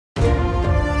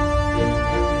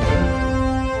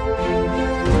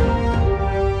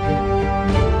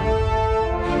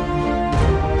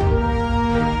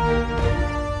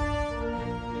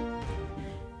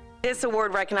This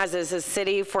award recognizes the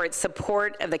city for its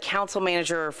support of the council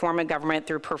manager form of government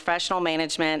through professional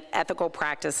management, ethical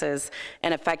practices,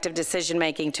 and effective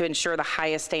decision-making to ensure the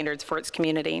highest standards for its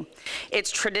community. It's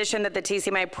tradition that the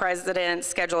TCMA president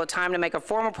schedule a time to make a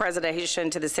formal presentation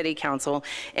to the city council.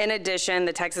 In addition,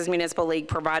 the Texas Municipal League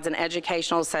provides an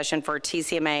educational session for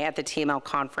TCMA at the TML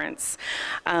conference.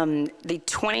 The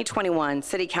 2021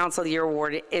 City Council of the Year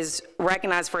Award is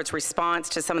recognized for its response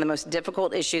to some of the most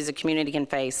difficult issues a community can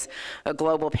face: a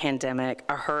global pandemic,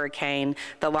 a hurricane,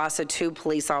 the loss of 2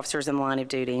 police officers in the line of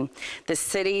duty. The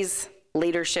city's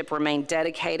leadership remained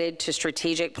dedicated to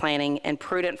strategic planning and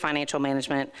prudent financial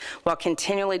management while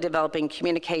continually developing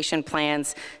communication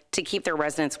plans to keep their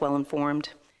residents well informed.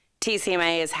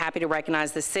 TCMA is happy to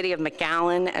recognize the City of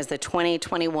McAllen as the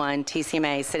 2021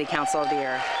 TCMA City Council of the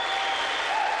Year.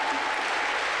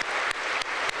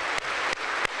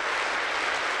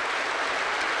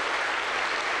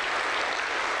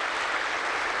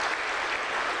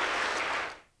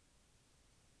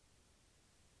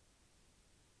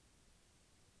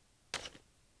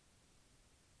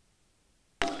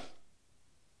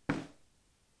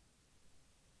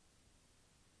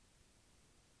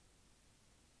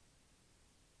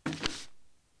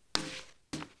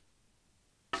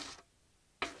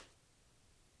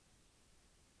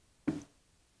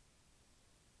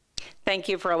 Thank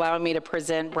you for allowing me to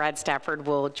present. Brad Stafford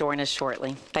will join us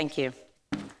shortly. Thank you.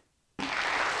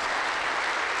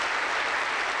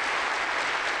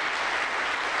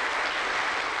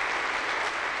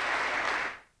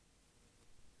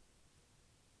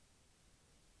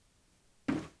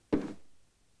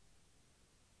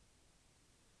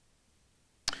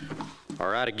 All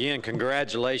right, again,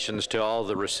 congratulations to all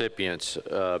the recipients.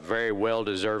 Very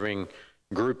well-deserving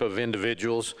group of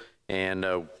individuals, and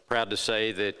proud to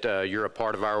say that you're a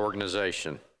part of our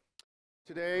organization.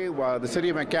 Today, the City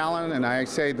of McAllen, and I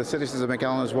say the citizens of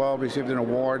McAllen as well, received an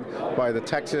award by the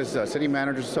Texas City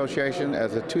Managers Association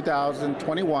as the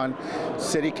 2021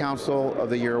 City Council of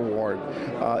the Year Award.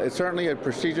 It's certainly a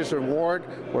prestigious award.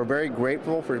 We're very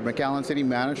grateful for McAllen City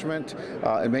Management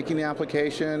in making the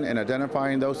application and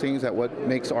identifying those things that what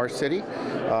makes our city.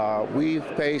 We've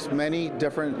faced many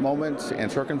different moments and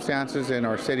circumstances in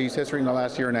our city's history in the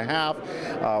last year and a half,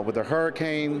 with the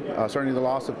hurricane, certainly the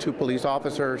loss of 2 police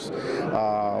officers,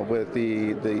 with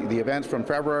the events from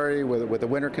February, with the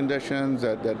winter conditions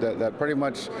that pretty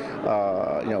much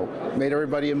made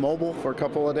everybody immobile for a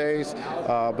couple of days,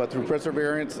 but through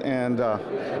perseverance and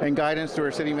guidance through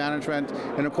our city management,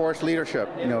 and of course leadership.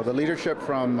 The leadership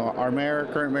from our mayor,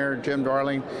 current mayor Jim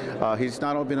Darling. He's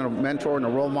not only been a mentor and a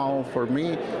role model for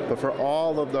me, but for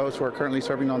all of those who are currently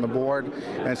serving on the board.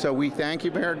 And so we thank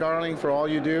you, Mayor Darling, for all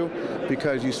you do,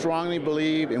 because you strongly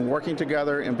believe in working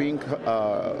together and being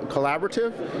collaborative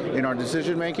in our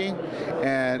decision making,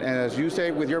 and as you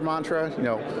say with your mantra,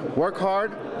 work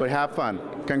hard but have fun.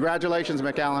 Congratulations,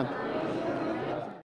 McAllen.